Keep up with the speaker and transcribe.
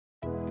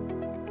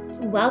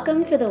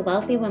Welcome to the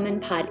Wealthy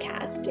Woman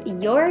Podcast.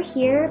 You're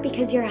here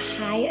because you're a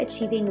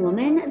high-achieving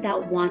woman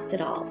that wants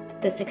it all.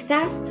 The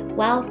success,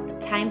 wealth,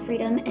 time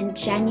freedom, and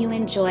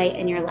genuine joy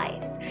in your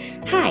life.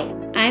 Hi,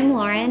 I'm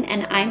Lauren,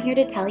 and I'm here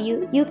to tell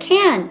you, you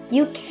can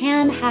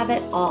have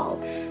it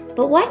all.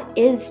 But what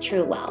is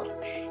true wealth?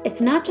 It's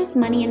not just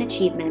money and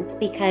achievements,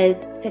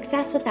 because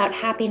success without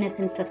happiness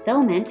and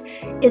fulfillment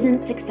isn't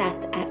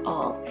success at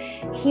all.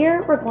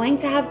 Here, we're going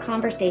to have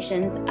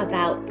conversations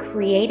about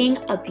creating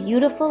a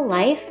beautiful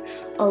life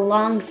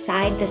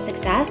alongside the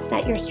success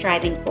that you're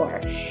striving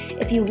for.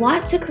 If you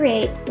want to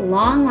create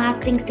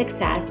long-lasting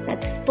success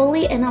that's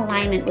fully in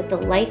alignment with the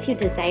life you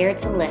desire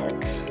to live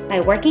by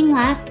working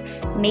less,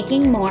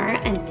 making more,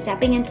 and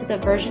stepping into the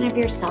version of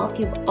yourself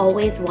you've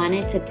always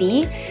wanted to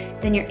be,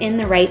 then you're in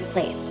the right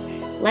place.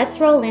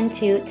 Let's roll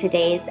into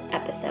today's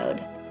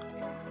episode.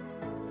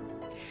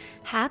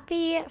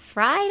 Happy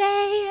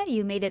Friday!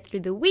 You made it through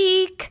the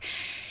week.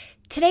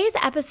 Today's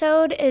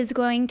episode is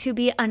going to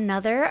be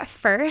another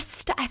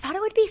first. I thought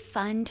it would be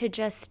fun to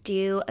just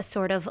do a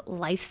sort of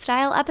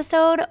lifestyle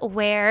episode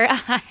where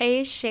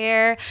I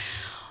share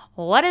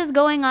what is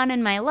going on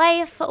in my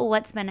life,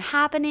 what's been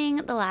happening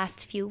the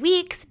last few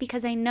weeks,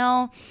 because I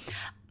know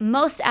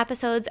most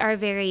episodes are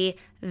very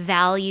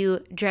value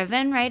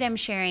driven, right? I'm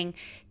sharing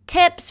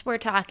tips, we're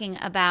talking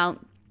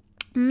about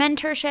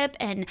mentorship,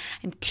 and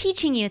I'm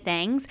teaching you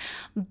things,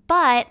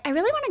 but I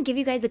really want to give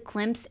you guys a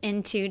glimpse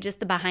into just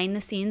the behind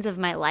the scenes of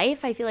my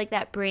life. I feel like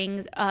that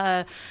brings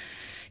a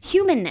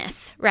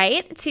humanness,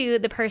 right, to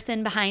the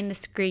person behind the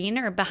screen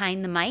or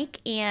behind the mic.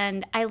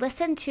 And I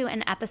listened to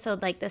an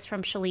episode like this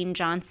from Chalene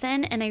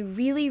Johnson, and I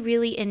really,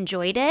 really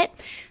enjoyed it.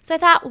 So I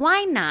thought,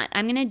 why not?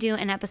 I'm going to do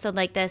an episode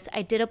like this.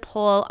 I did a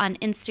poll on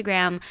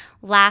Instagram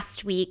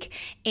last week,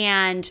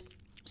 and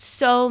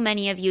so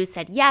many of you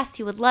said yes,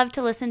 you would love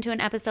to listen to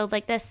an episode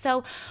like this.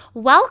 So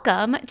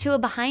welcome to a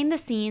behind the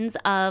scenes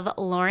of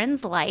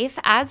Lauren's life.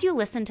 As you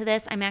listen to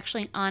this, I'm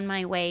actually on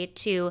my way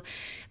to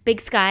Big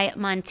Sky,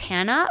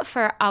 Montana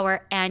for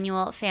our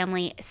annual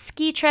family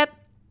ski trip.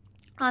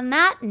 On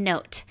that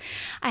note,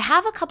 I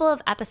have a couple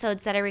of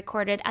episodes that I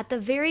recorded at the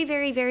very,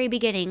 very, very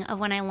beginning of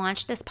when I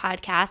launched this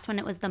podcast, when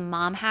it was the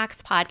Mom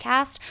Hacks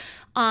podcast,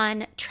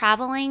 on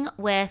traveling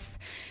with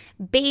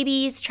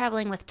babies,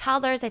 traveling with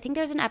toddlers. I think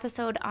there's an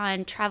episode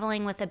on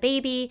traveling with a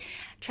baby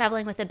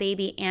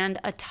and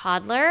a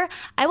toddler.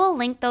 I will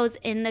link those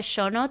in the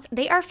show notes.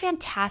 They are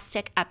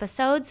fantastic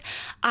episodes.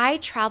 I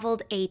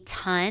traveled a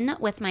ton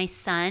with my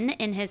son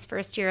in his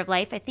first year of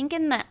life. I think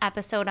in the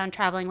episode on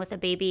traveling with a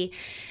baby,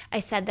 I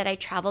said that I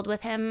traveled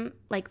with him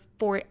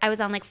I was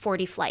on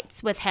 40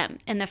 flights with him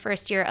in the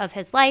first year of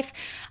his life.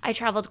 I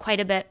traveled quite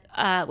a bit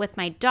with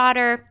my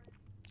daughter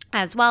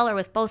as well, or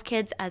with both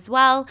kids as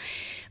well.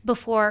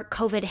 Before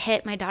COVID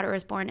hit, my daughter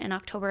was born in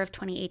October of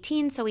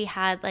 2018, so we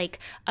had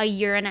a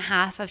year and a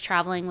half of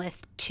traveling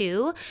with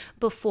two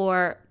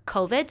before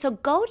COVID. So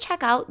go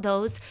check out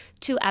those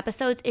two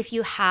episodes if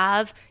you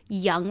have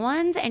young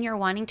ones and you're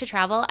wanting to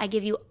travel. I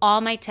give you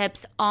all my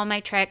tips, all my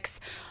tricks,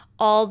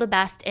 all the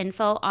best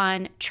info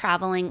on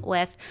traveling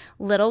with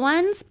little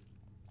ones.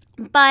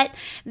 But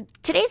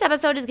today's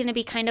episode is going to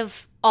be kind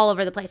of all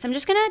over the place. I'm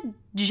just going to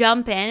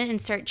jump in and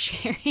start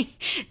sharing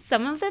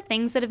some of the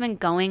things that have been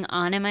going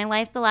on in my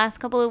life the last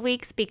couple of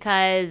weeks,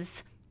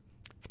 because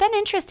it's been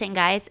interesting,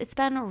 guys. It's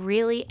been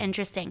really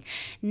interesting.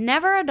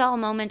 Never a dull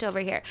moment over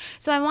here.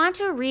 So I want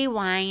to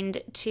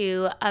rewind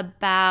to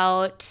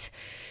about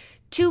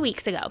 2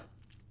 weeks ago.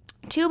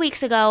 2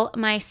 weeks ago,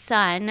 my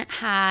son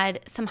had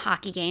some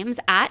hockey games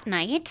at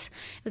night.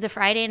 It was a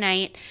Friday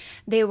night.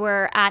 They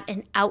were at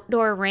an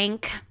outdoor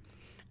rink.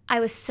 I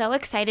was so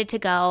excited to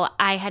go.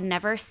 I had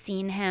never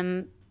seen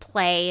him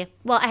play.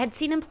 Well, I had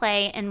seen him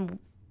play in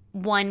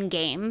one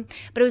game,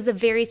 but it was the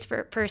very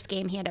first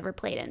game he had ever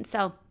played in.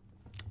 So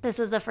this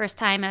was the first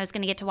time I was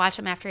going to get to watch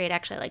him after he had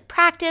actually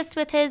practiced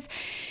with his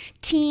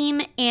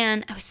team,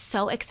 and I was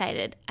so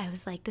excited. I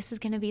was like, this is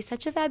going to be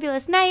such a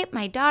fabulous night.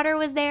 My daughter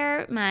was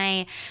there.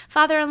 My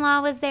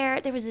father-in-law was there.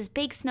 There was this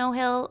big snow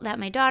hill that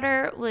my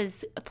daughter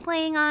was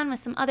playing on with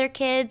some other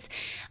kids.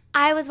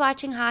 I was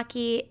watching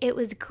hockey. It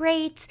was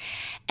great.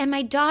 And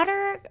my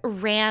daughter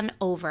ran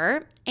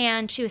over,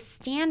 and she was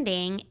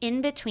standing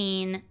in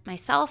between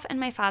myself and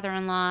my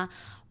father-in-law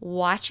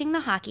watching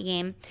the hockey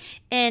game.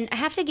 And I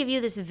have to give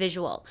you this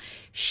visual.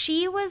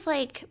 She was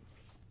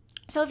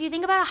so if you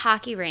think about a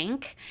hockey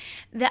rink,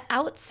 the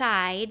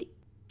outside,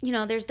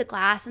 there's the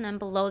glass, and then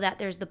below that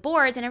there's the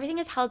boards, and everything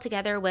is held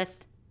together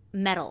with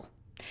metal.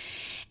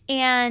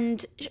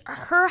 And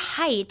her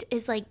height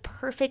is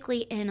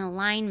perfectly in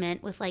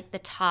alignment with the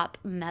top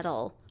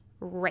metal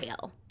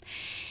rail.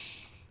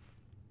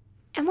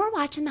 And we're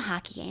watching the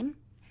hockey game,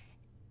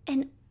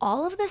 and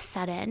all of a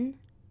sudden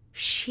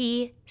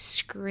she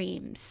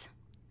screams.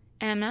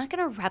 And I'm not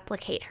going to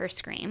replicate her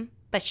scream,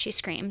 but she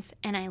screams,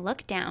 and I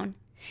look down,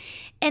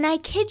 and I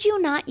kid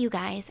you not, you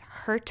guys,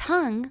 her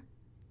tongue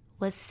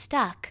was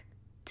stuck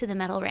to the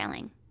metal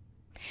railing.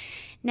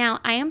 Now,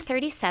 I am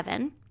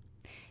 37,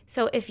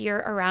 so if you're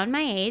around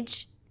my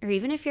age, or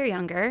even if you're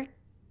younger,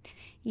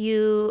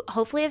 You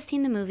hopefully have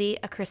seen the movie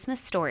A Christmas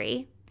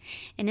Story.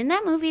 And in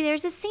that movie,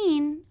 there's a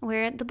scene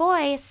where the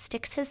boy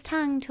sticks his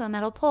tongue to a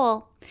metal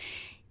pole.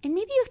 And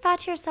maybe you thought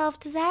to yourself,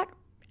 does that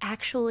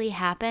actually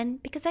happen?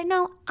 Because I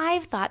know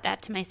I've thought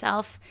that to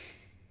myself.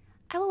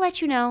 I will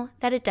let you know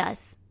that it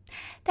does.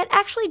 That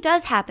actually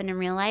does happen in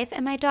real life,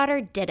 and my daughter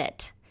did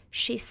it.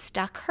 She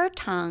stuck her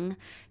tongue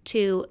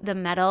to the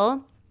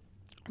metal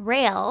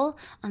rail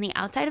on the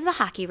outside of the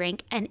hockey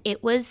rink, and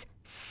it was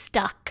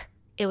stuck.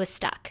 It was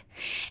stuck.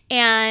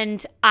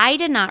 And I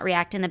did not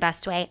react in the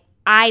best way.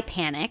 I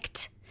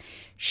panicked.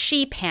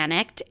 She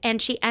panicked,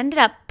 and she ended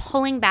up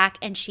pulling back,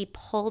 and she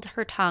pulled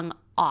her tongue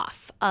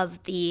off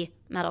of the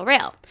metal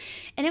rail.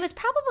 And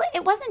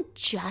it wasn't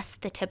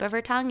just the tip of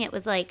her tongue. It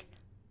was like,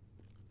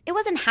 it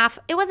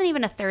wasn't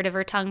even a third of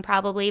her tongue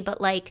probably,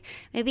 but like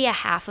maybe a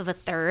half of a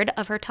third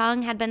of her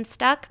tongue had been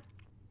stuck.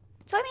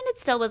 So, I mean, it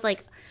still was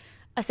like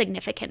a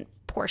significant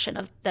portion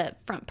of the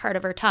front part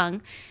of her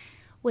tongue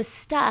was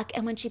stuck.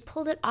 And when she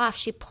pulled it off,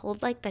 she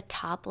pulled like the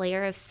top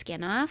layer of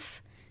skin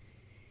off.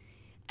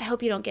 I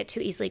hope you don't get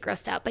too easily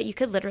grossed out, but you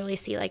could literally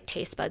see like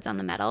taste buds on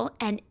the metal,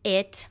 and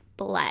it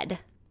bled.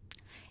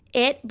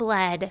 It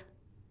bled.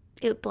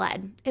 It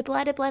bled. It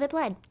bled. It bled. It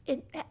bled.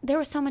 There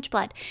was so much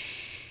blood.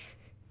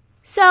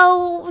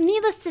 So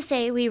needless to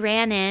say, we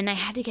ran in. I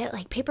had to get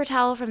like paper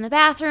towel from the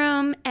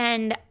bathroom,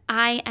 and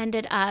I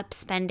ended up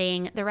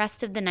spending the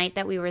rest of the night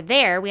that we were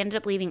there. We ended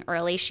up leaving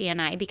early, she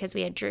and I, because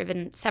we had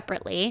driven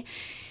separately,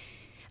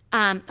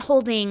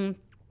 holding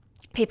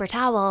paper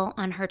towel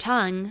on her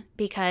tongue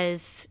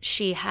because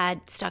she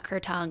had stuck her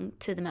tongue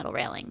to the metal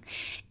railing.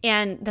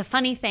 And the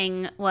funny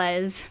thing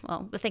was,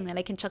 well, the thing that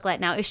I can chuckle at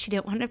now is she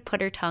didn't want to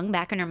put her tongue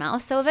back in her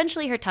mouth. So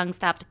eventually her tongue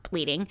stopped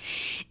bleeding,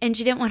 and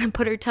she didn't want to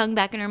put her tongue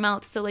back in her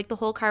mouth. So like the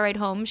whole car ride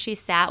home, she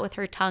sat with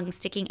her tongue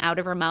sticking out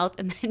of her mouth,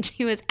 and then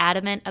she was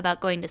adamant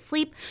about going to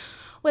sleep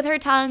with her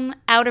tongue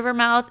out of her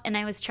mouth. And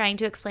I was trying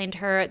to explain to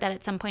her that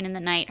at some point in the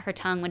night, her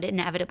tongue would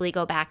inevitably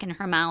go back in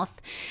her mouth,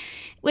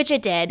 which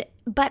it did.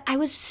 But I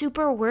was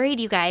super worried,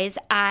 you guys.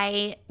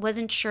 I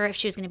wasn't sure if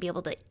she was going to be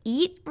able to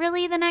eat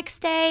really the next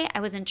day. I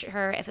wasn't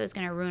sure if it was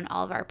going to ruin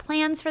all of our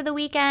plans for the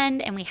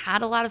weekend, and we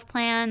had a lot of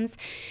plans.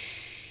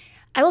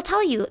 I will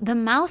tell you, the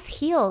mouth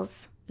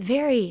heals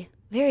very,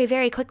 very,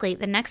 very quickly.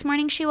 The next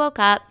morning she woke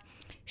up,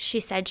 she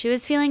said she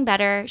was feeling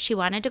better. She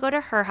wanted to go to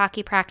her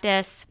hockey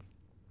practice.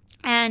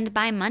 And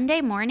by Monday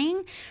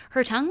morning,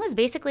 her tongue was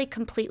basically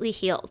completely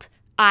healed.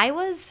 I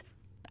was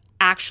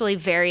actually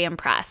very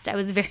impressed. I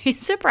was very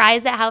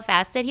surprised at how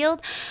fast it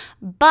healed.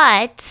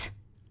 But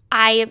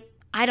I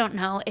don't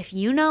know if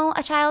you know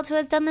a child who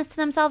has done this to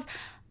themselves.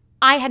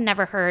 I had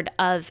never heard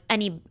of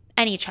any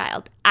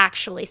child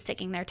actually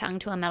sticking their tongue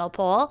to a metal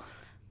pole.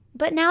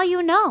 But now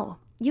you know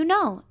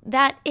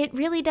that it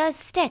really does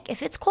stick.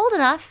 If it's cold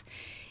enough,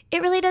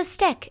 it really does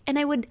stick. And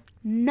I would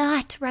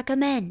not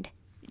recommend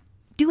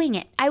doing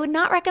it. I would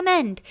not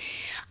recommend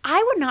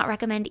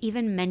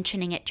even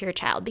mentioning it to your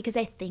child, because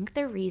I think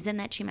the reason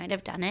that she might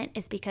have done it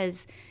is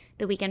because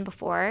the weekend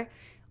before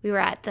we were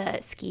at the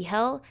ski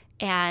hill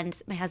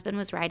and my husband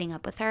was riding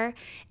up with her,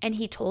 and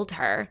he told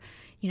her,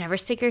 you never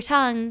stick your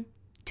tongue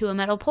to a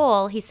metal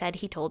pole. He said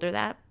he told her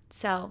that.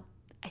 So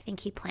I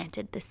think he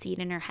planted the seed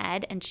in her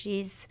head, and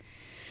she's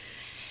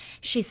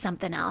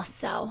something else.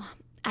 So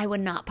I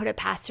would not put it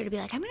past her to be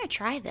like, I'm going to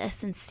try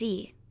this and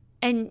see.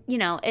 And,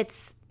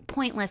 it's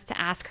pointless to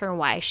ask her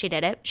why she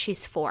did it.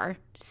 She's 4,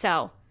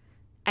 so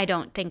I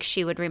don't think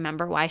she would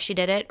remember why she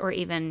did it, or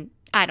even,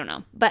 I don't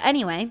know. But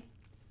anyway,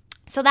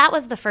 so that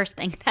was the first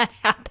thing that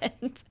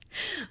happened.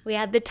 We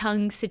had the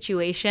tongue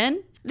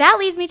situation. That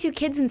leads me to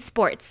kids in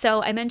sports.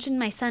 So I mentioned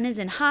my son is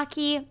in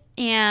hockey,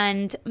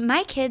 and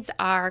my kids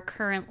are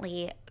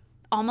currently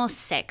almost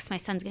 6. My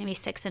son's going to be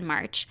 6 in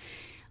March.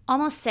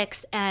 Almost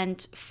 6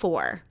 and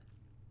 4.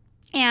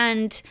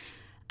 And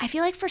I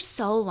feel like for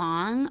so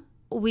long,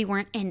 we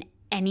weren't in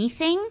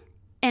anything,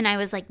 and I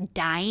was like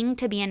dying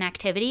to be in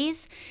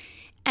activities.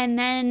 And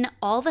then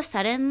all of a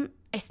sudden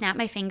I snap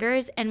my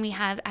fingers and we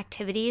have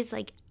activities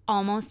like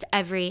almost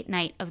every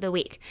night of the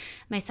week.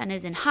 My son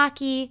is in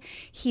hockey.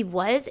 He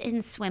was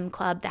in swim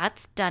club.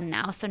 That's done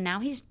now. So now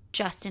he's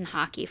just in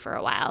hockey for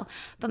a while.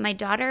 But my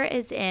daughter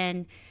is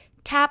in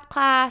tap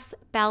class,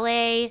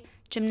 ballet,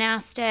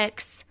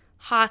 gymnastics,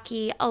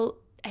 hockey. Oh,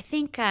 I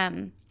think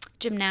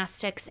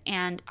gymnastics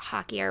and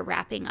hockey are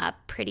wrapping up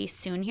pretty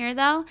soon here,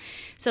 though.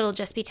 So it'll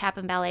just be tap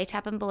and ballet.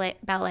 Tap and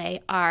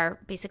ballet are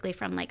basically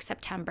from like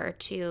September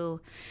to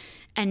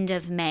end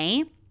of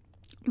May.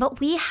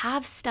 But we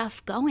have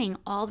stuff going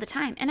all the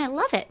time, and I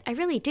love it. I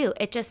really do.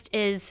 It just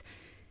is,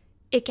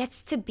 it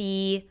gets to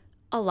be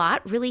a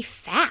lot really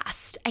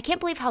fast. I can't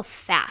believe how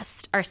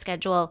fast our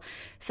schedule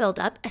filled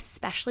up,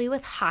 especially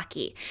with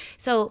hockey.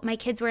 So my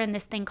kids were in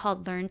this thing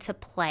called Learn to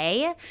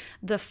Play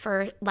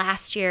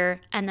last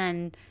year, and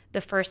then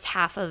the first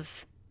half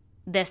of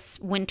this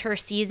winter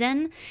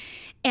season.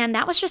 And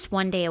that was just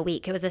one day a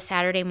week. It was a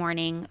Saturday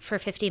morning for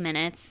 50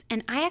 minutes.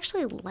 And I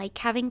actually like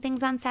having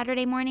things on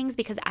Saturday mornings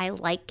because I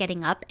like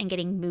getting up and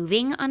getting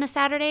moving on a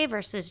Saturday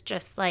versus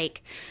just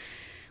like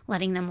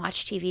letting them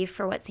watch TV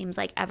for what seems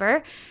like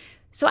ever.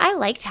 So I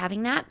liked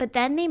having that, but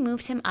then they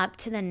moved him up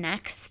to the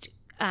next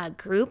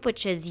group,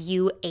 which is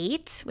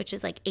U8, which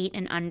is like 8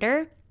 and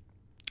under.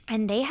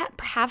 And they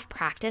have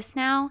practice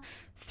now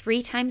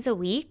 3 times a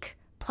week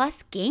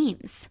plus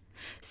games.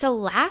 So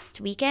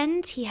last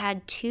weekend, he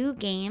had 2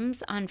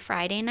 games on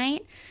Friday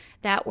night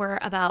that were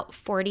about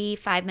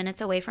 45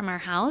 minutes away from our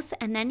house.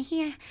 And then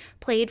he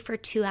played for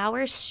 2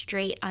 hours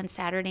straight on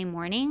Saturday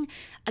morning,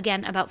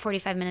 again, about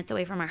 45 minutes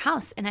away from our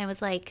house. And I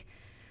was like,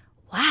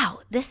 wow,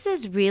 this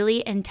is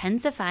really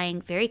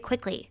intensifying very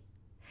quickly.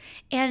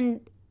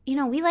 And, you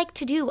know, we like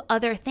to do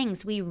other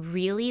things. We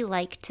really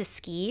like to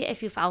ski.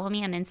 If you follow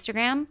me on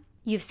Instagram,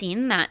 you've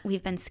seen that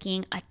we've been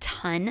skiing a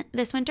ton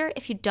this winter.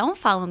 If you don't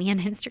follow me on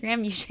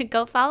Instagram, you should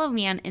go follow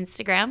me on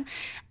Instagram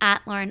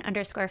at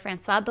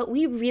Lauren_Francois. But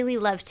we really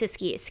love to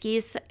ski.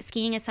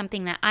 Skiing is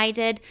something that I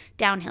did,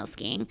 downhill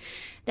skiing,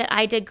 that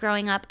I did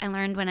growing up. I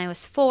learned when I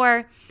was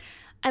 4.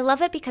 I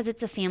love it because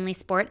it's a family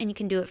sport and you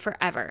can do it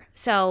forever.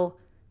 So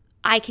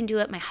I can do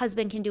it. My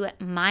husband can do it.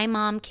 My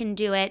mom can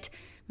do it.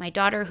 My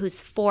daughter,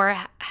 who's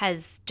 4,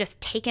 has just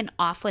taken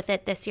off with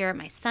it this year.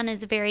 My son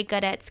is very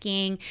good at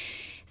skiing.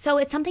 So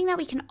it's something that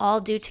we can all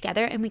do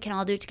together, and we can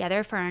all do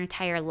together for our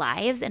entire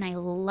lives. And I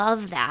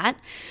love that.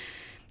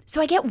 So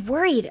I get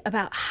worried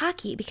about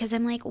hockey because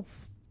I'm like,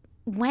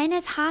 when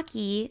is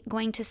hockey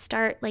going to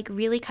start like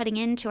really cutting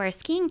into our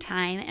skiing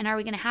time? And are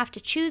we going to have to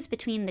choose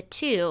between the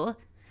two?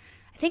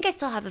 I think I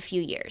still have a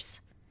few years.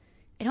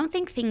 I don't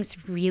think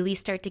things really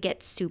start to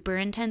get super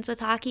intense with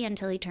hockey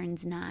until he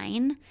turns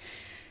 9.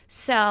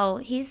 So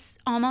he's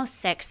almost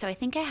 6. So I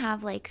think I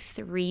have like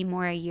 3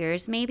 more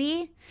years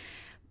maybe.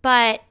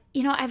 But,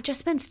 you know, I've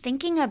just been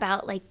thinking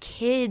about like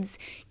kids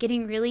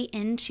getting really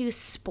into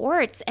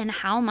sports and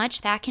how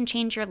much that can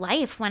change your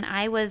life. When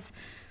I was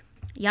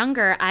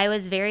younger, I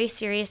was very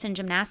serious in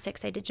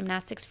gymnastics. I did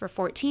gymnastics for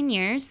 14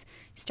 years.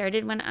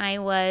 Started when I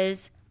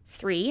was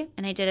 3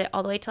 and I did it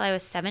all the way till I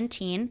was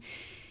 17.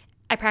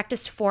 I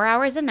practiced 4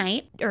 hours a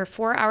night or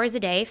 4 hours a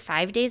day,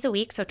 5 days a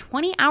week. So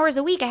 20 hours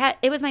a week.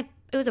 It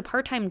was a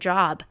part-time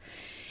job.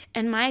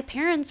 And my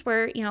parents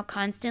were, you know,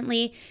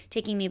 constantly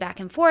taking me back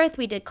and forth.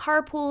 We did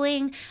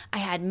carpooling. I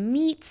had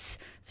meets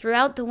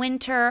throughout the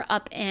winter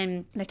up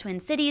in the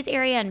Twin Cities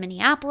area in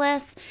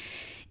Minneapolis,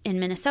 in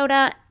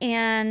Minnesota.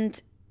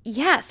 And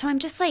yeah, so I'm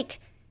just like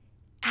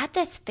at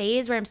this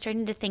phase where I'm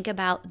starting to think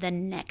about the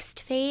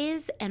next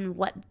phase and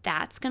what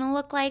that's going to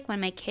look like when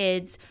my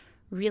kids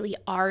really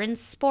are in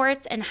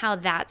sports and how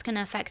that's going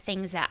to affect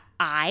things that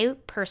I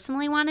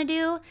personally want to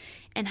do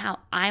and how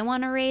I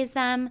want to raise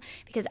them,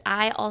 because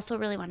I also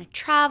really want to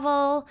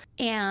travel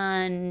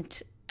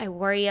and I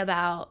worry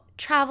about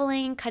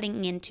traveling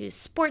cutting into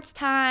sports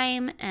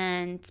time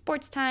and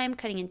sports time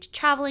cutting into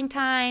traveling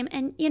time.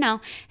 And, you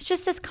know, it's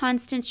just this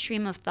constant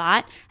stream of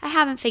thought. I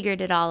haven't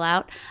figured it all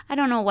out. I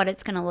don't know what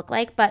it's going to look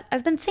like, but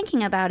I've been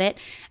thinking about it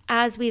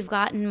as we've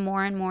gotten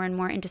more and more and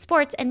more into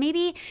sports. And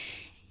maybe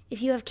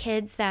if you have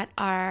kids that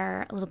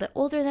are a little bit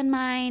older than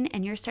mine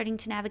and you're starting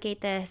to navigate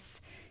this,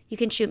 you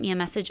can shoot me a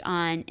message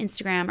on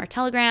Instagram or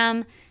Telegram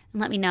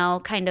and let me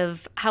know kind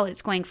of how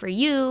it's going for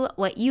you,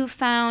 what you've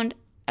found.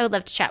 I would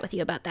love to chat with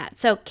you about that.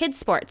 So kids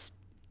sports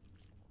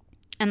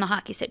and the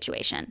hockey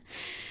situation.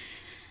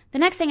 The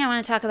next thing I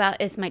want to talk about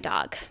is my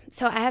dog.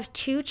 So I have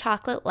 2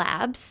 chocolate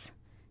labs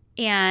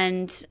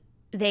and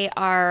they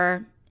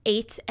are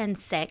 8 and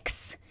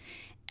 6.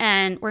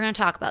 And we're going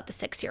to talk about the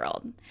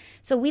 6-year-old.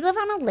 So we live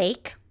on a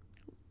lake.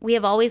 We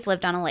have always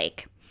lived on a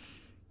lake.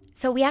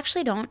 So we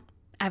actually don't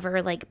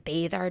ever like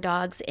bathe our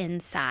dogs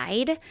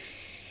inside.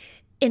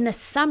 In the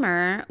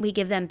summer, we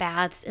give them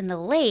baths in the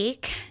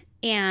lake.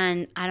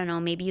 And I don't know,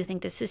 maybe you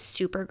think this is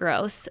super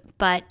gross,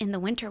 but in the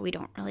winter, we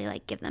don't really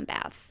like give them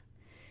baths.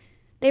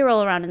 They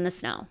roll around in the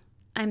snow.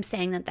 I'm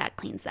saying that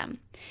cleans them.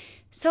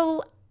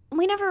 So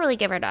we never really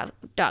give our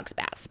dogs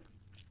baths.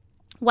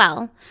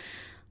 Well,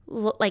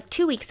 like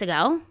 2 weeks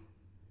ago,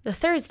 the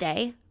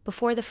Thursday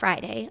before the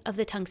Friday of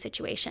the tongue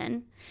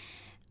situation,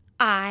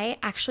 I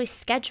actually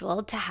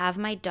scheduled to have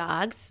my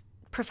dogs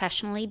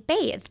professionally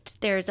bathed.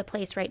 There's a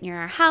place right near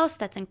our house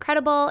that's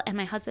incredible. And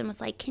my husband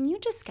was like, can you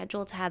just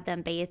schedule to have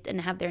them bathed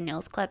and have their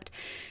nails clipped?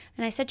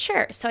 And I said,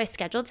 sure. So I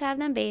scheduled to have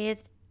them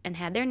bathed and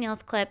had their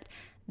nails clipped.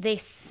 They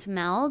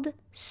smelled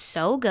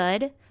so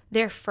good.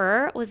 Their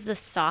fur was the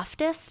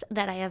softest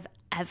that I have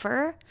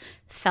ever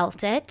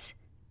felt it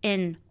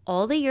in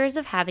all the years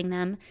of having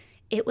them.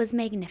 It was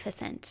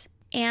magnificent.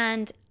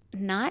 And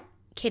not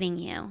kidding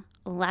you,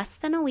 less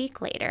than a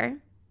week later,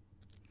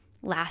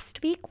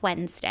 last week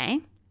Wednesday,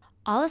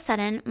 all of a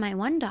sudden my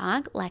one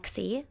dog,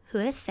 Lexi, who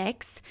is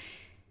 6,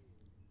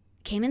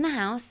 came in the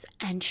house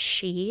and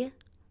she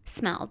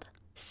smelled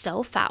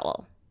so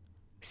foul,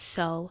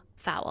 so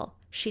foul.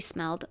 She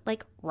smelled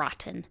like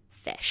rotten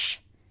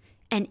fish.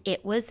 And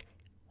it was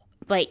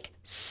like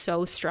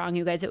so strong,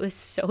 you guys. It was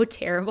so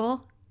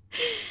terrible.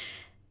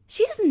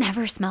 She has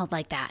never smelled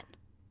like that.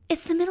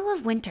 It's the middle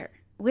of winter.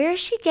 Where is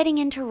she getting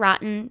into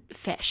rotten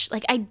fish?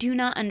 Like, I do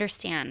not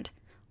understand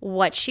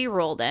what she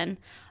rolled in,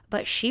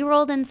 but she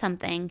rolled in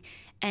something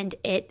and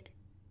it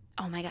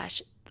oh my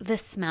gosh, the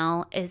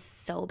smell is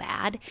so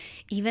bad.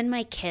 Even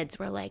my kids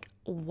were like,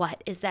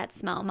 what is that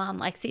smell, Mom?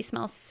 Lexi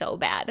smells so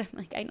bad. I'm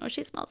like, I know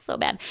she smells so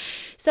bad.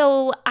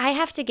 So I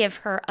have to give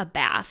her a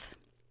bath,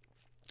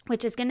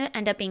 which is going to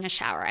end up being a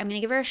shower. I'm going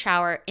to give her a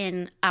shower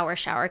in our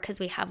shower because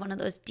we have one of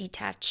those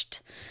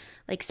detached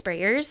like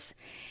sprayers.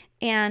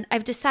 And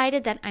I've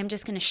decided that I'm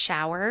just going to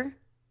shower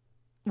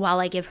while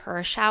I give her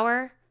a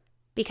shower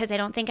because I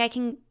don't think I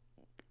can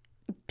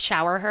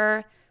shower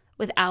her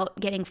without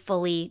getting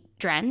fully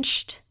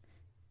drenched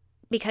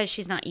because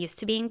she's not used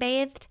to being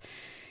bathed.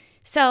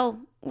 So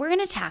we're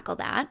going to tackle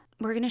that.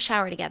 We're going to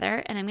shower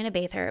together and I'm going to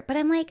bathe her. But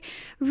I'm like,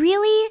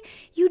 really?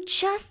 You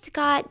just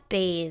got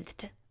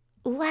bathed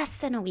less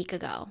than a week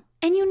ago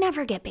and you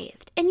never get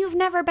bathed and you've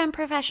never been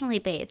professionally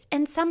bathed.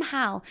 And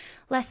somehow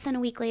less than a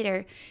week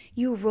later,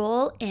 you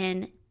roll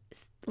in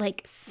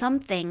like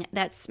something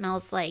that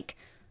smells like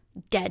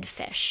dead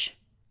fish.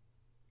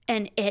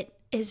 And it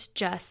is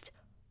just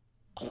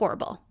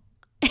horrible.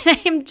 And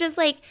I'm just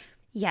like,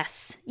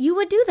 yes, you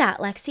would do that,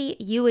 Lexi.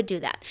 You would do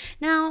that.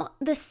 Now,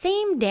 the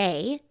same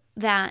day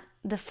that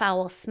the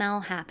foul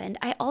smell happened,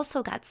 I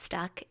also got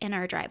stuck in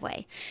our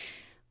driveway.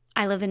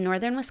 I live in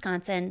northern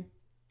Wisconsin.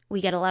 We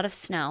get a lot of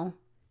snow.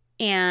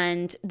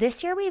 And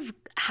this year we've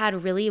had a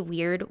really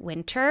weird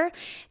winter.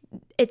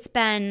 It's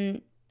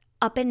been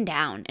up and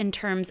down in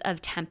terms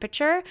of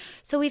temperature.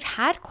 So we've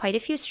had quite a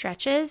few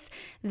stretches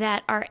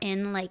that are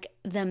in like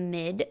the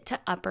mid to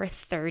upper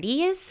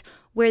 30s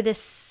where the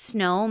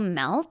snow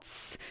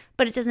melts,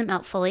 but it doesn't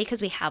melt fully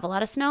because we have a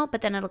lot of snow,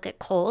 but then it'll get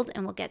cold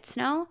and we'll get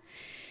snow.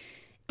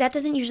 That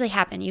doesn't usually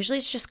happen. Usually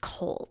it's just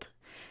cold.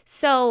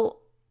 So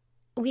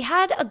we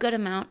had a good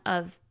amount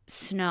of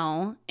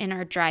snow in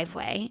our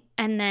driveway,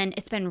 and then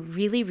it's been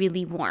really,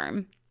 really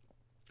warm,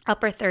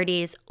 upper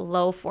 30s,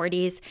 low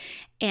 40s,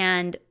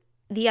 and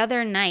the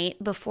other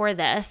night before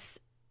this,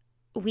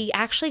 we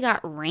actually got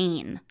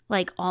rain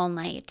like all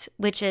night,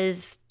 which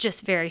is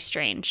just very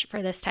strange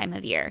for this time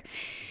of year.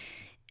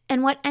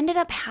 And what ended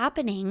up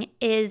happening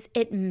is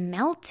it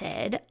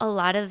melted a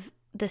lot of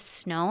the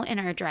snow in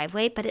our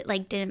driveway, but it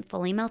like didn't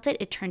fully melt it.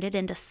 It turned it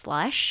into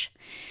slush.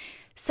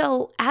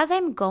 So as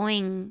I'm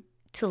going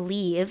to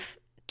leave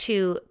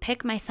to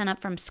pick my son up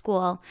from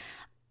school,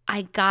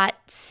 I got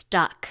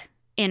stuck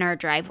in our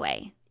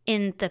driveway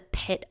in the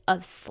pit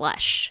of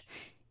slush.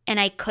 And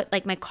I could,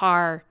 like, my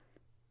car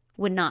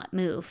would not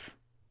move.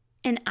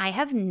 And I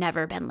have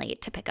never been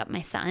late to pick up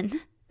my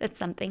son. That's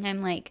something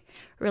I'm like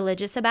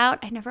religious about.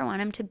 I never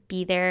want him to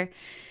be there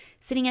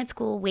sitting at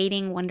school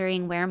waiting,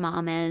 wondering where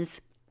mom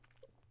is.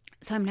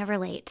 So I'm never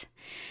late.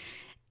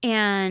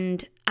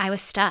 And I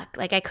was stuck.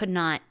 Like I could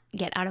not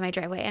get out of my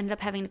driveway. I ended up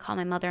having to call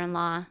my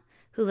mother-in-law,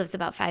 who lives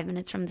about 5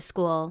 minutes from the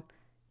school,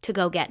 to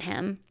go get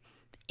him.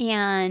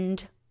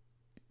 And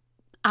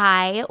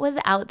I was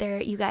out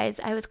there, you guys,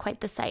 I was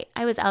quite the sight.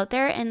 I was out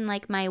there in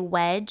like my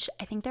wedge,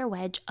 I think they're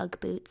wedge Ugg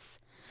boots.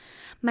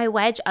 My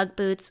wedge Ugg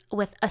boots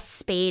with a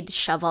spade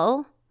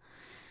shovel,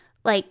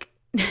 like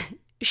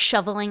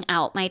shoveling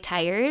out my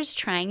tires,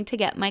 trying to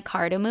get my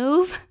car to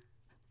move.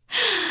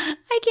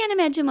 I can't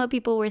imagine what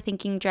people were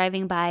thinking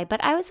driving by,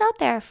 but I was out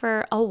there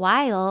for a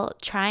while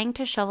trying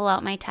to shovel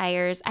out my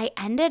tires. I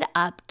ended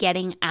up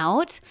getting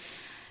out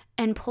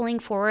and pulling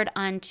forward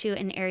onto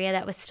an area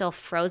that was still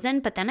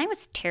frozen, but then I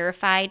was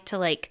terrified to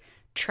like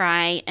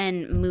try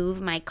and move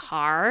my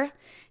car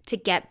to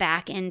get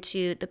back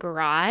into the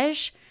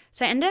garage.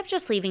 So I ended up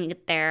just leaving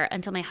it there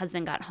until my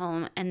husband got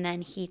home, and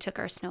then he took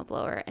our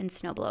snowblower and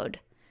snowblowed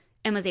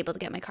and was able to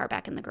get my car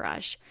back in the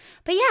garage.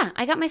 But yeah,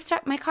 I got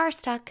my car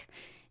stuck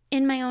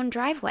in my own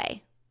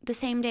driveway the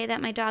same day that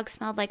my dog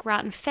smelled like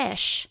rotten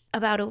fish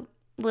about a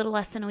little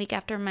less than a week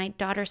after my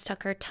daughter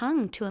stuck her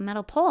tongue to a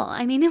metal pole.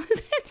 I mean, it was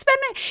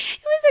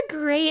a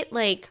great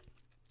like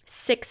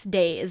 6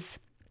 days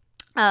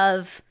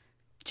of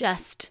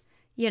just,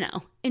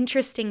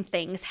 interesting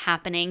things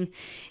happening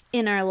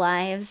in our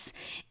lives.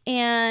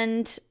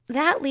 And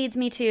that leads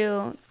me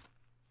to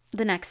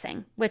the next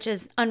thing, which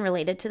is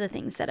unrelated to the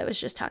things that I was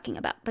just talking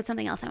about, but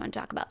something else I want to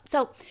talk about.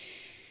 So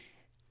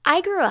I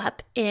grew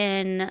up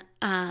in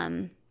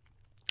a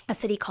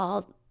city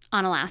called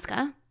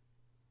Onalaska,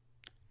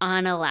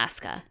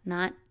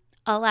 not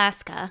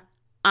Alaska,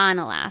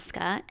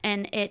 Onalaska.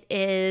 And it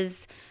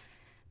is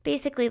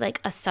basically like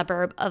a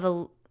suburb of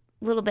a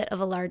little bit of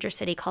a larger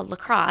city called La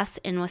Crosse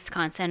in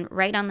Wisconsin,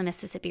 right on the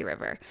Mississippi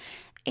River.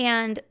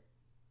 And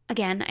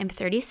again, I'm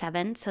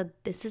 37, so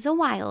this is a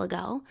while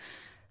ago.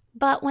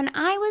 But when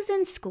I was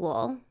in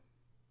school,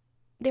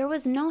 there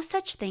was no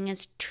such thing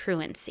as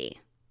truancy.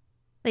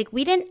 Like,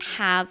 we didn't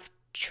have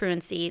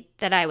truancy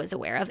that I was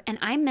aware of, and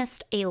I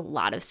missed a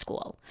lot of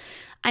school.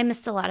 I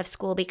missed a lot of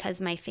school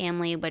because my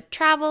family would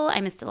travel.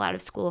 I missed a lot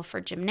of school for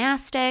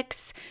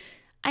gymnastics.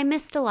 I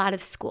missed a lot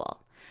of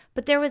school.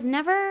 But there was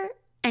never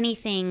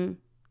anything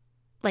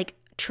like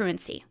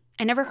truancy.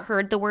 I never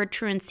heard the word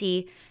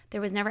truancy.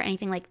 There was never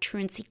anything like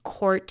truancy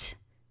court.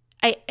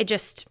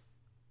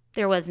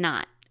 There was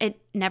not. It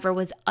never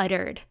was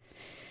uttered.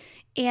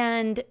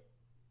 And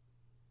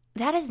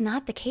that is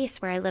not the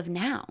case where I live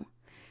now.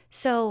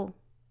 So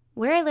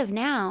where I live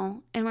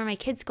now and where my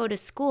kids go to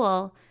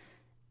school,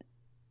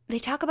 they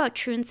talk about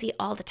truancy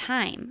all the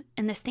time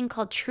and this thing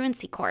called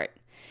truancy court.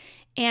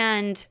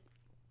 And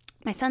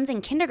my son's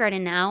in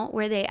kindergarten now,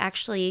 where they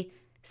actually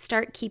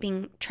start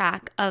keeping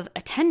track of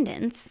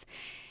attendance.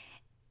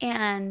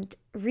 And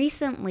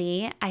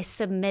recently I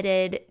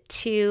submitted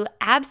 2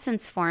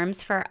 absence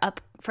forms for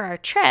our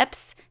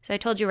trips. So I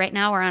told you right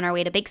now we're on our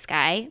way to Big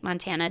Sky,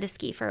 Montana, to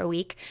ski for a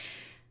week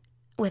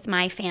with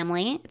my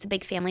family. It's a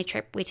big family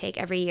trip we take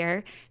every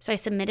year. So I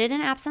submitted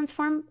an absence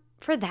form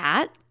for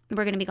that.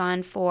 We're going to be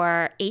gone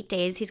for 8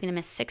 days. He's going to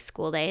miss 6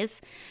 school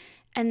days.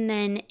 And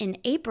then in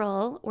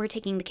April, we're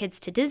taking the kids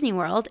to Disney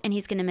World, and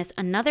he's going to miss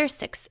another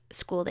 6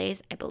 school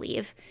days, I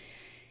believe.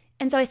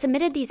 And so I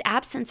submitted these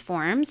absence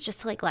forms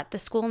just to let the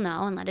school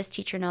know and let his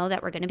teacher know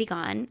that we're going to be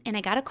gone. And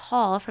I got a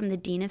call from the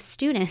dean of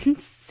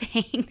students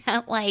saying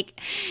that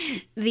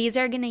these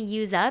are going to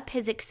use up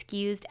his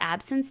excused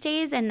absence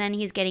days, and then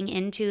he's getting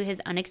into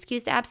his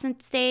unexcused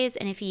absence days.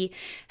 And if he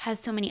has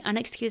so many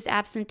unexcused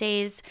absent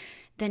days,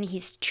 then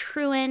he's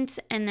truant.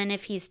 And then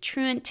if he's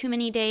truant too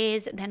many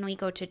days, then we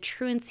go to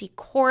truancy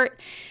court.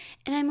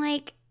 And I'm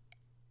like,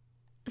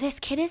 this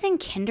kid is in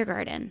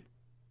kindergarten.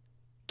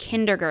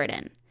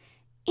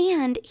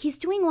 And he's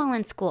doing well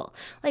in school.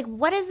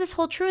 What is this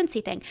whole truancy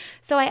thing?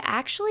 So I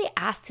actually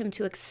asked him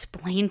to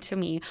explain to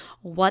me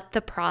what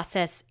the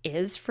process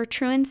is for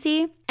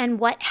truancy and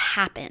what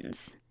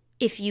happens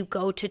if you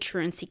go to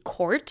truancy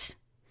court.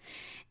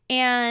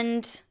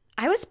 And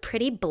I was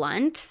pretty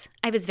blunt.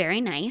 I was very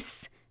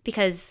nice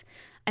because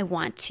I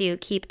want to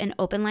keep an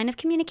open line of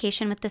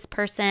communication with this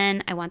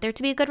person. I want there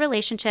to be a good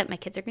relationship. My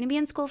kids are going to be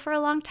in school for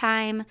a long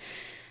time.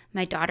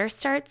 My daughter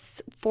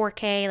starts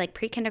 4K,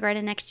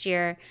 pre-kindergarten next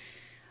year.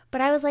 But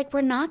I was like,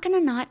 we're not going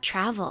to not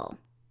travel.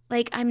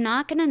 I'm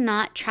not going to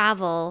not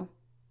travel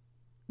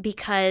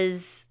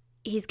because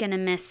he's going to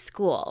miss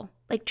school.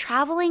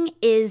 Traveling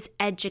is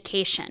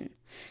education.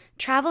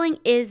 Traveling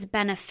is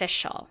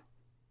beneficial.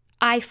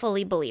 I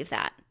fully believe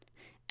that.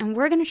 And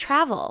we're going to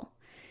travel.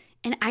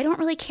 And I don't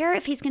really care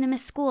if he's going to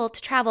miss school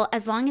to travel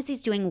as long as he's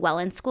doing well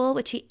in school,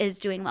 which he is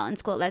doing well in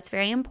school. That's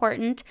very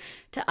important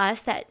to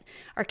us that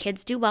our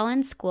kids do well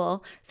in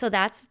school. So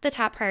that's the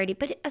top priority.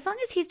 But as long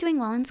as he's doing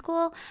well in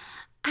school,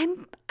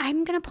 I'm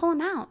going to pull him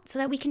out so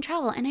that we can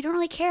travel. And I don't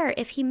really care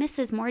if he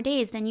misses more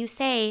days than you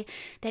say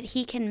that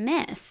he can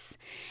miss.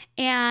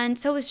 And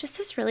so it was just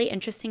this really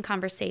interesting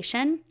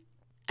conversation.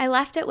 I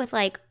left it with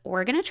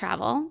we're going to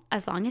travel.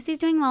 As long as he's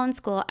doing well in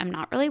school, I'm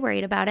not really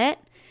worried about it.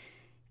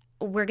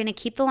 We're going to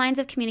keep the lines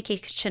of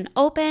communication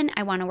open.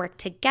 I want to work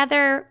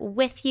together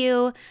with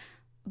you.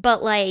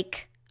 But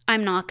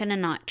I'm not going to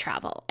not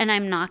travel. And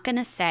I'm not going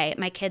to say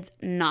my kid's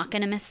not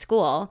going to miss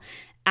school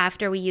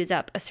after we use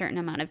up a certain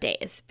amount of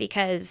days,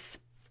 because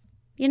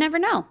you never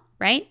know,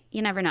 right?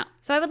 You never know.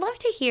 So I would love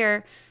to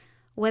hear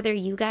whether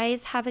you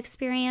guys have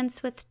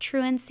experience with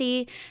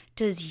truancy.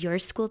 Does your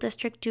school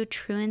district do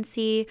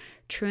truancy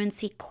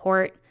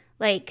court?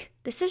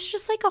 This is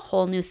just a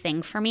whole new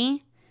thing for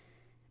me.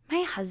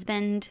 My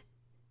husband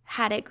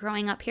had it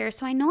growing up here,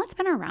 so I know it's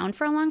been around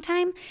for a long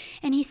time.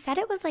 And he said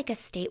it was a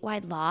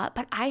statewide law,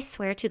 but I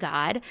swear to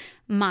God,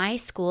 my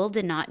school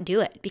did not do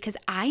it because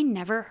I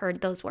never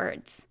heard those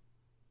words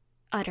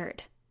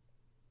uttered.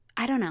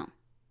 I don't know.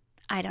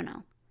 What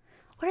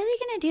are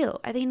they going to do?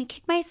 Are they going to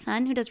kick my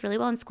son who does really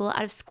well in school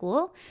out of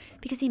school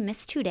because he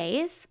missed 2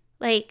 days?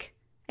 I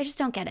just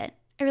don't get it.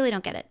 I really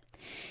don't get it.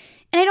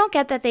 And I don't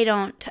get that they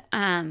don't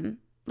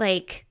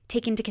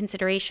take into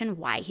consideration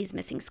why he's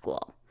missing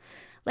school.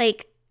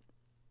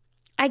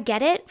 I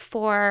get it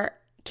for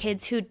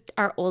kids who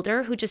are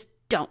older who just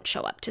don't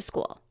show up to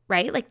school,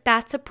 right?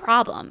 That's a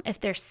problem if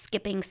they're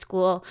skipping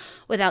school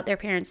without their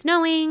parents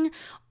knowing,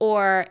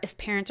 or if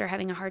parents are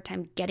having a hard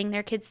time getting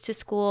their kids to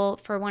school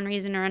for one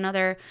reason or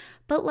another.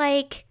 But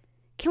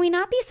can we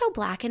not be so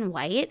black and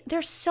white?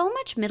 There's so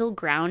much middle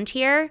ground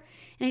here,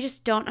 and I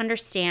just don't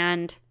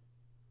understand.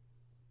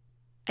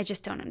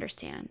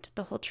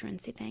 The whole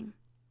truancy thing.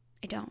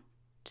 I don't.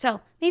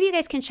 So maybe you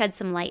guys can shed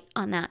some light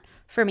on that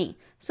for me.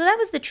 So that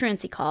was the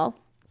truancy call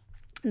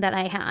that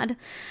I had.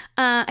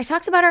 I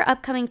talked about our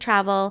upcoming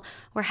travel.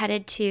 We're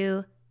headed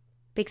to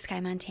Big Sky,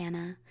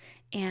 Montana,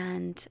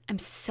 and I'm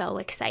so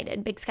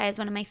excited. Big Sky is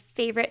one of my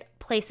favorite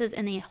places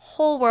in the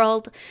whole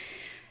world.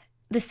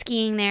 The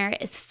skiing there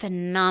is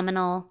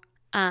phenomenal.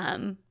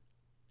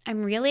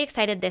 I'm really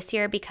excited this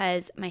year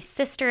because my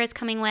sister is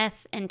coming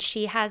with, and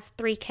she has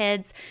 3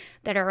 kids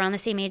that are around the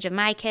same age of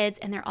my kids,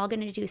 and they're all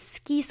going to do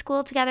ski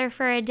school together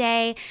for a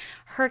day.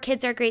 Her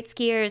kids are great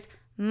skiers.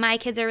 My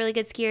kids are really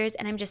good skiers,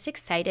 and I'm just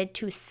excited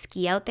to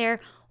ski out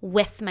there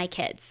with my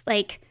kids.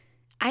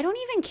 I don't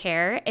even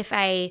care if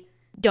I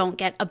don't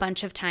get a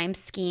bunch of time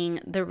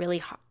skiing the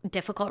really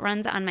difficult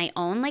runs on my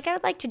own. I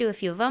would like to do a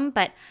few of them,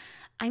 but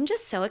I'm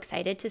just so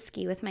excited to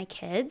ski with my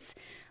kids.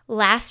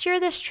 Last year,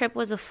 this trip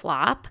was a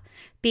flop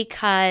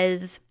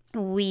because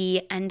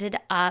we ended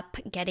up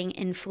getting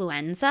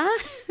influenza.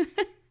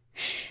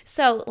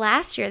 So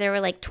last year there were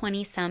like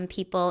 20 some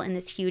people in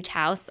this huge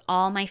house,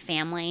 all my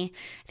family.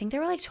 I think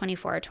there were like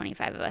 24 or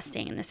 25 of us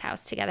staying in this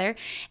house together.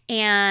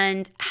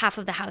 And half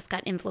of the house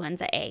got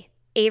influenza A.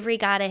 Avery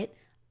got it.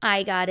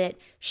 I got it.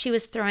 She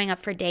was throwing up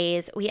for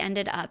days. We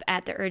ended up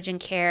at the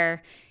urgent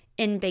care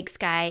in Big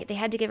Sky. They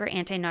had to give her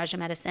anti-nausea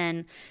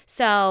medicine.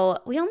 So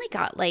we only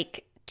got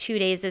like 2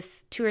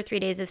 or 3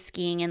 days of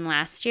skiing in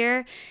last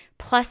year.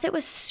 Plus it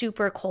was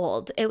super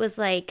cold. It was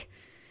like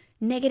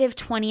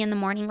 -20 in the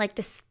morning. Like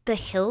the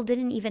hill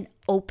didn't even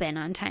open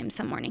on time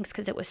some mornings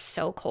because it was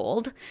so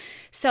cold.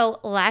 So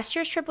last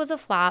year's trip was a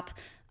flop.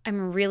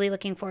 I'm really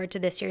looking forward to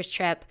this year's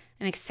trip.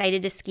 I'm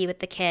excited to ski with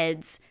the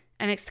kids.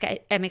 I'm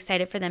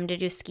excited for them to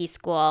do ski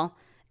school,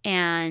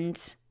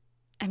 and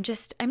I'm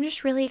just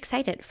really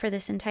excited for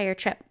this entire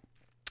trip.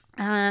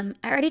 I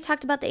already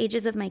talked about the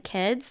ages of my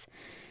kids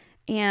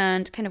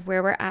and kind of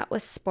where we're at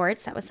with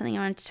sports. That was something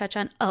I wanted to touch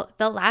on. Oh,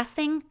 the last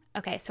thing.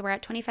 Okay, so we're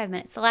at 25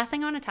 minutes. The last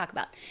thing I want to talk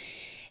about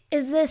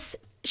is this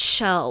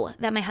show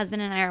that my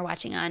husband and I are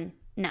watching on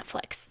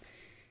Netflix.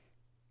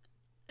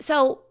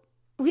 So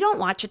we don't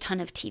watch a ton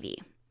of TV.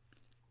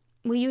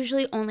 We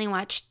usually only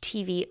watch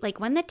TV, like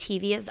when the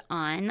TV is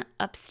on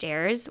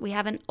upstairs, we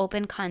have an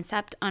open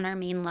concept on our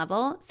main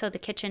level. So the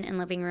kitchen and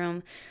living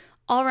room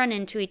all run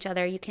into each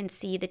other. You can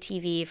see the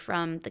TV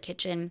from the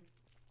kitchen.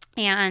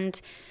 And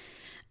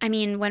I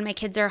mean, when my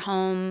kids are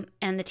home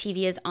and the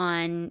TV is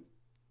on,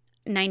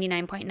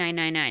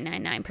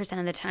 99.99999%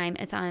 of the time,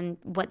 it's on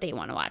what they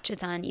want to watch.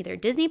 It's on either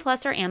Disney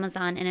Plus or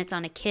Amazon, and it's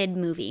on a kid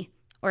movie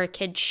or a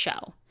kid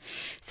show.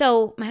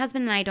 So my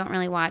husband and I don't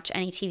really watch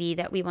any TV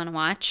that we want to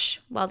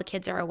watch while the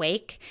kids are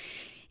awake.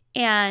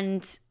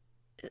 And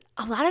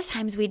a lot of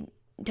times we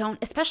don't,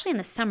 especially in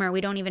the summer, we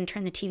don't even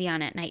turn the TV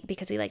on at night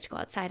because we like to go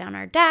outside on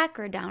our deck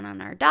or down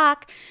on our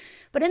dock.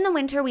 But in the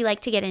winter, we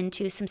like to get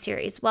into some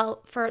series.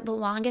 Well, for the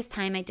longest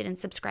time, I didn't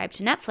subscribe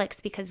to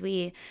Netflix because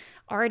we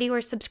already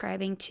were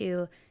subscribing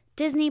to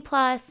Disney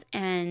Plus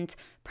and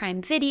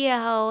Prime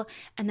Video.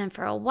 And then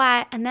for a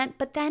while,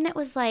 but then it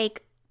was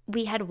like,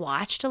 we had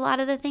watched a lot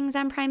of the things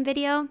on Prime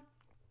Video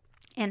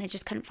and I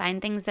just couldn't find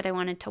things that I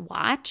wanted to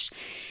watch.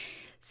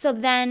 So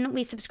then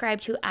we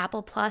subscribed to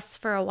Apple Plus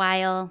for a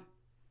while.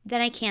 Then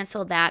I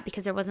canceled that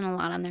because there wasn't a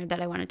lot on there that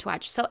I wanted to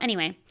watch. So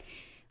anyway,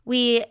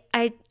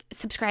 I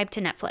subscribed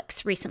to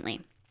Netflix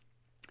recently.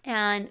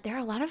 And there are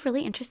a lot of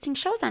really interesting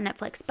shows on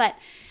Netflix. But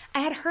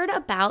I had heard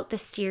about the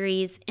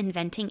series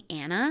Inventing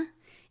Anna.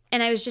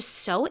 And I was just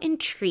so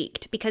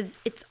intrigued because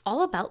it's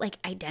all about like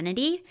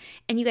identity.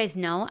 And you guys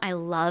know I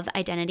love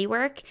identity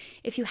work.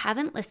 If you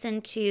haven't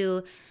listened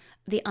to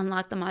the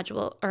Unlock the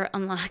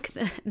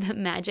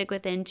Magic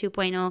Within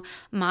 2.0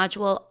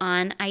 module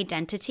on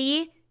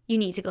identity, you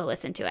need to go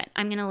listen to it.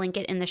 I'm going to link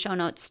it in the show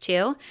notes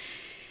too.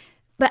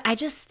 But I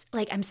just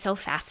I'm so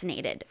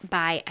fascinated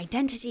by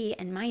identity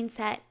and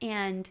mindset.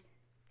 And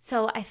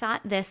so I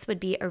thought this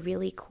would be a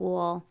really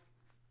cool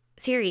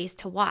series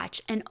to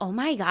watch. And oh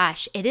my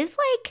gosh, it is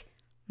like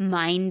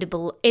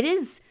it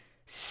is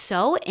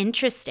so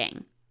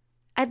interesting.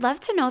 I'd love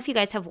to know if you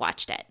guys have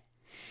watched it.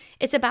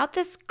 It's about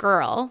this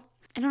girl.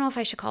 I don't know if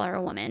I should call her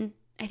a woman.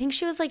 I think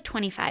she was like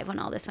 25 when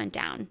all this went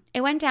down.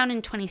 It went down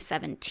in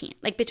 2017,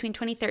 like between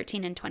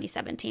 2013 and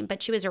 2017,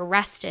 but she was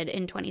arrested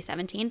in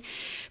 2017.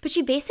 But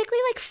she basically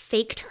like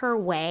faked her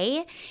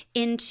way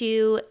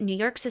into New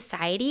York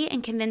society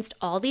and convinced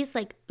all these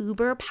like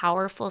uber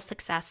powerful,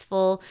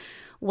 successful,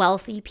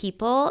 wealthy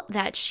people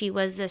that she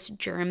was this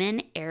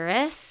German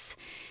heiress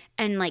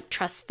and like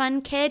trust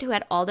fund kid who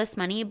had all this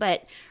money,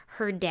 but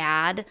her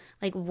dad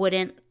like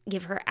wouldn't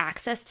give her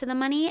access to the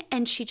money.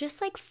 And she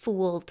just like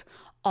fooled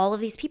all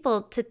of these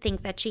people to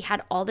think that she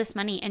had all this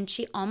money. And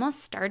she almost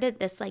started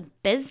this like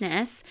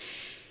business.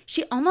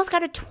 She almost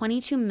got a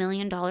 $22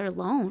 million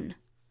loan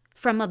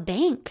from a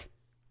bank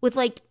with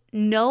like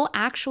no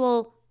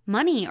actual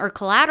money or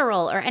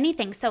collateral or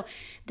anything. So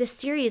this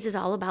series is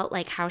all about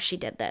like how she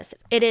did this.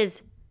 It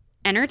is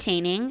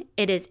entertaining.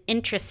 It is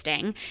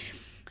interesting.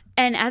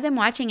 And as I'm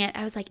watching it,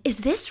 I was like, is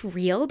this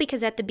real?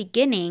 Because at the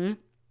beginning,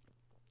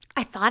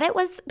 I thought it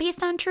was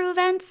based on true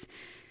events.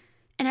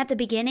 And at the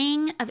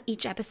beginning of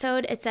each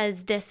episode, it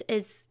says this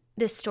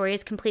story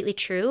is completely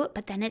true.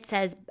 But then it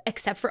says,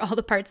 except for all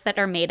the parts that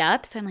are made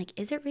up. So I'm like,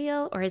 is it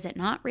real or is it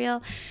not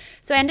real?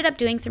 So I ended up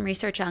doing some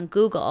research on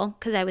Google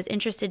because I was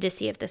interested to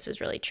see if this was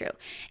really true.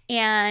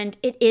 And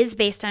it is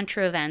based on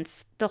true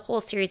events. The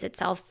whole series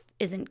itself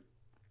isn't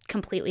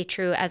completely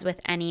true, as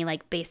with any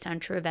like based on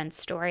true events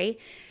story.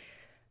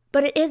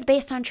 But it is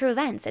based on true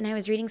events. And I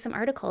was reading some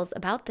articles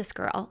about this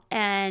girl.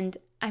 And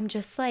I'm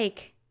just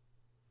like,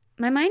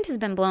 my mind has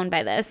been blown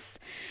by this.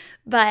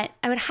 But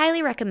I would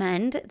highly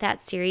recommend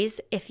that series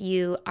if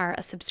you are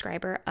a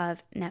subscriber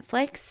of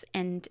Netflix.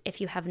 And if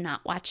you have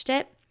not watched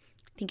it,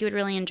 I think you would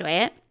really enjoy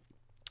it.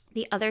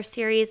 The other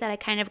series that I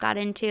kind of got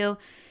into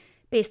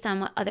based on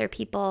what other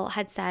people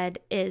had said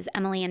is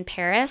Emily in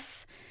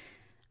Paris.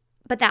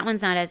 But that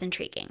one's not as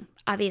intriguing.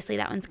 Obviously,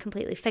 that one's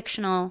completely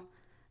fictional.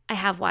 I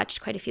have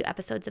watched quite a few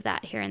episodes of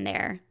that here and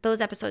there. Those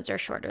episodes are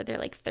shorter. They're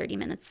like 30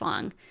 minutes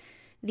long.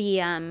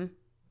 The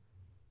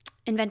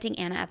Inventing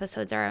Anna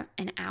episodes are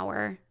an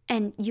hour,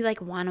 and you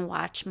like want to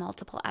watch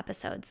multiple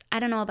episodes. I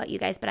don't know about you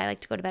guys, but I like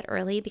to go to bed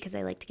early because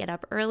I like to get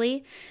up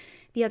early.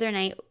 The other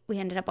night, we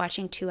ended up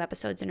watching 2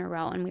 episodes in a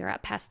row, and we were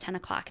up past 10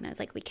 o'clock, and I was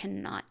like, we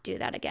cannot do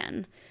that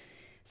again.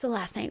 So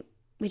last night,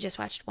 we just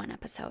watched 1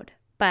 episode,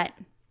 but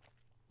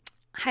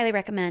highly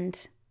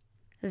recommend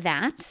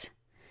that.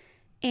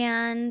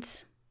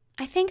 And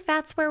I think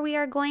that's where we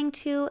are going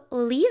to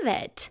leave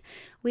it.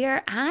 We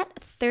are at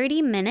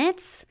 30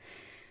 minutes.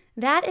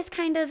 That is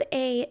kind of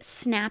a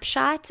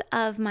snapshot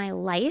of my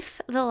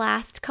life the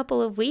last couple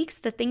of weeks,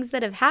 the things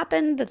that have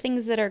happened, the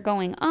things that are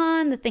going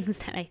on, the things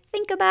that I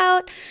think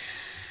about.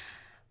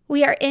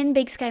 We are in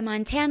Big Sky,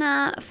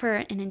 Montana for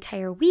an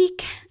entire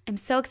week. I'm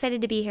so excited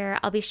to be here.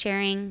 I'll be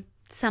sharing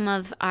some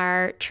of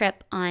our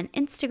trip on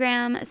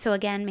Instagram. So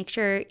again, make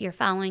sure you're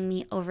following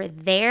me over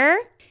there.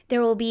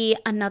 There will be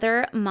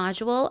another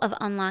module of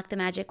Unlock the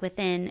Magic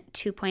Within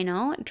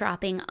 2.0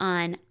 dropping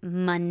on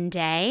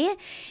Monday.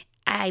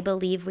 I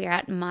believe we're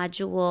at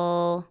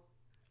module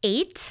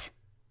 8.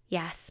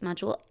 Yes,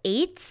 module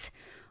 8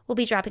 will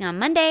be dropping on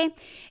Monday.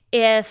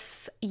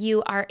 If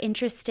you are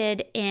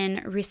interested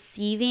in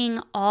receiving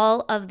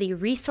all of the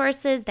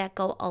resources that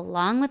go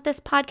along with this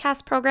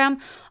podcast program,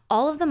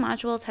 all of the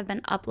modules have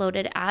been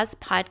uploaded as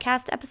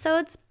podcast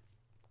episodes.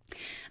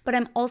 But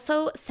I'm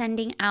also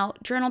sending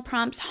out journal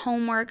prompts,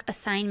 homework,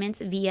 assignments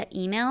via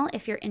email.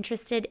 If you're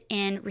interested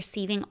in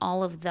receiving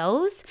all of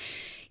those,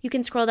 you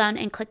can scroll down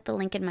and click the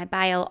link in my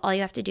bio. All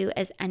you have to do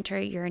is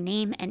enter your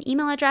name and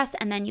email address,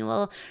 and then you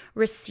will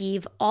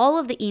receive all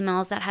of the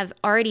emails that have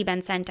already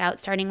been sent out,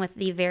 starting with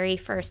the very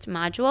first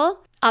module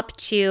up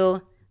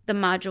to the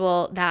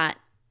module that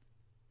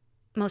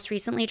most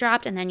recently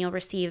dropped, and then you'll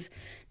receive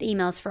the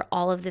emails for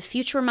all of the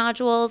future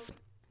modules.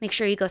 Make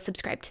sure you go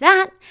subscribe to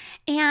that,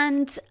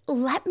 and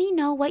let me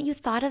know what you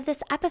thought of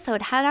this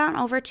episode. Head on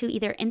over to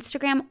either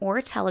Instagram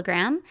or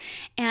Telegram,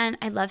 and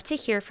I'd love to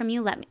hear from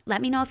you.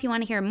 Let me know if you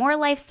want to hear more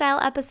lifestyle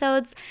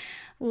episodes.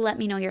 Let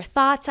me know your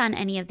thoughts on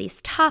any of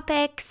these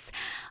topics.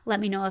 Let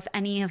me know if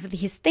any of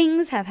these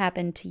things have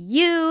happened to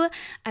you.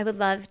 I would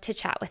love to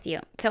chat with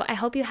you. So I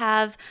hope you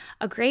have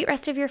a great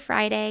rest of your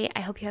Friday.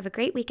 I hope you have a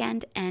great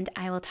weekend, and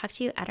I will talk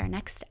to you at our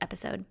next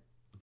episode.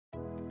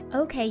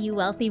 Okay, you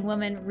wealthy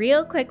woman,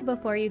 real quick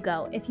before you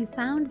go, if you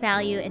found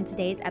value in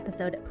today's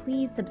episode,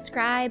 please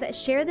subscribe,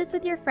 share this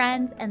with your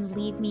friends, and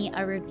leave me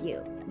a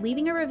review.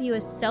 Leaving a review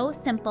is so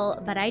simple,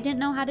 but I didn't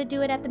know how to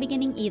do it at the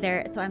beginning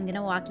either, so I'm going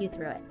to walk you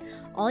through it.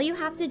 All you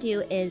have to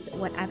do is,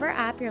 whatever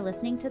app you're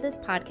listening to this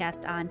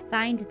podcast on,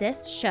 find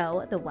this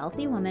show, The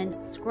Wealthy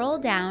Woman, scroll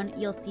down,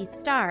 you'll see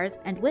stars,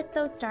 and with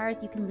those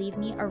stars, you can leave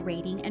me a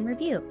rating and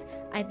review.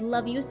 I'd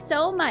love you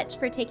so much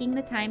for taking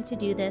the time to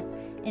do this.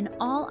 In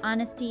all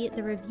honesty,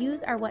 the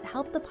reviews are what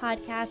help the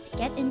podcast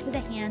get into the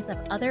hands of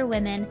other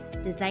women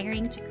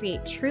desiring to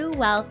create true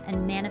wealth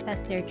and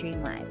manifest their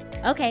dream lives.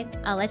 Okay,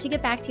 I'll let you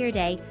get back to your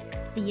day.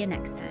 See you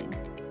next time.